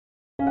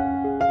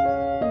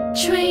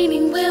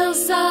Training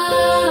wheels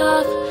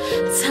off,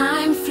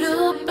 time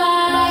flew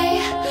by.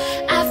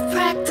 I've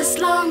practiced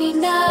long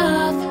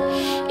enough,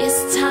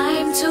 it's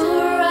time to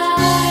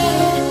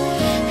ride.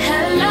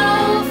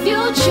 Hello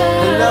future,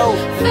 Hello.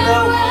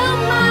 farewell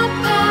my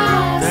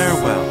past.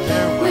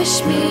 Farewell.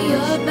 Wish me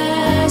your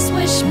best,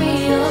 wish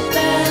me your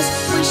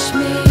best, wish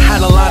me.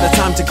 Had a lot of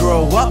time to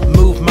grow up,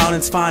 move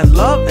mountains, find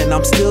love, and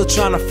I'm still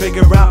trying to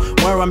figure out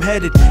where I'm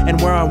headed and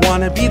where I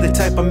wanna be. The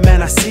type of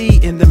man I see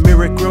in the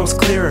mirror grows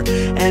clearer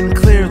and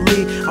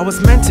clearly. I was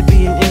meant to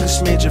be an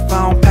English major,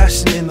 found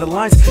passion in the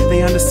lines.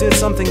 They understood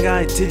something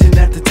I didn't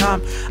at the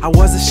time. I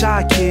was a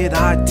shy kid,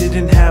 I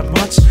didn't have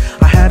much.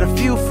 I had a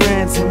few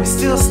friends and we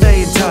still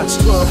stay in touch.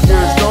 12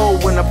 years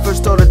old when I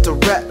first started to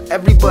rap.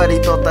 Everybody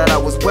thought that I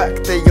was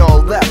whack, they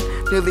all left.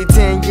 Nearly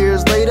 10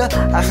 years later,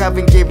 I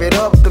haven't gave it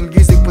up. The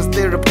music was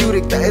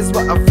therapeutic, that is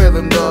why I fell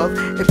in love.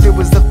 If it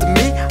was up to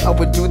me, I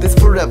would do this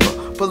forever.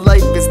 But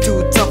life is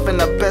too tough and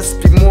I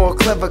best be more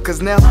clever.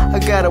 Cause now I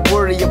gotta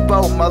worry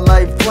about my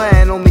life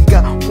plan. Only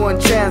got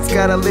one chance,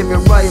 gotta live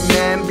it right,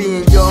 man.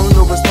 Being young,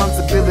 no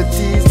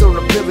responsibilities or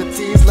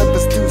abilities. Life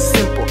is too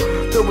simple,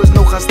 there was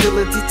no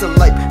hostility to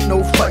life.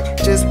 No fight,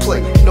 just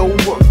play, no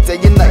work, day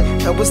and night.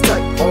 That was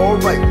tight,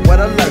 alright, what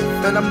I like.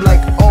 Then I'm like,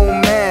 oh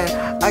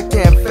man, I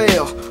can't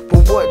fail.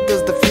 But what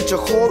does the future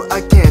hold?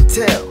 I can't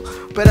tell.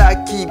 But I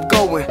keep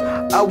going,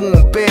 I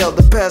won't bail.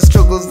 The past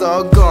struggles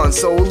are gone,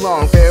 so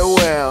long,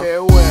 farewell.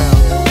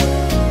 Farewell.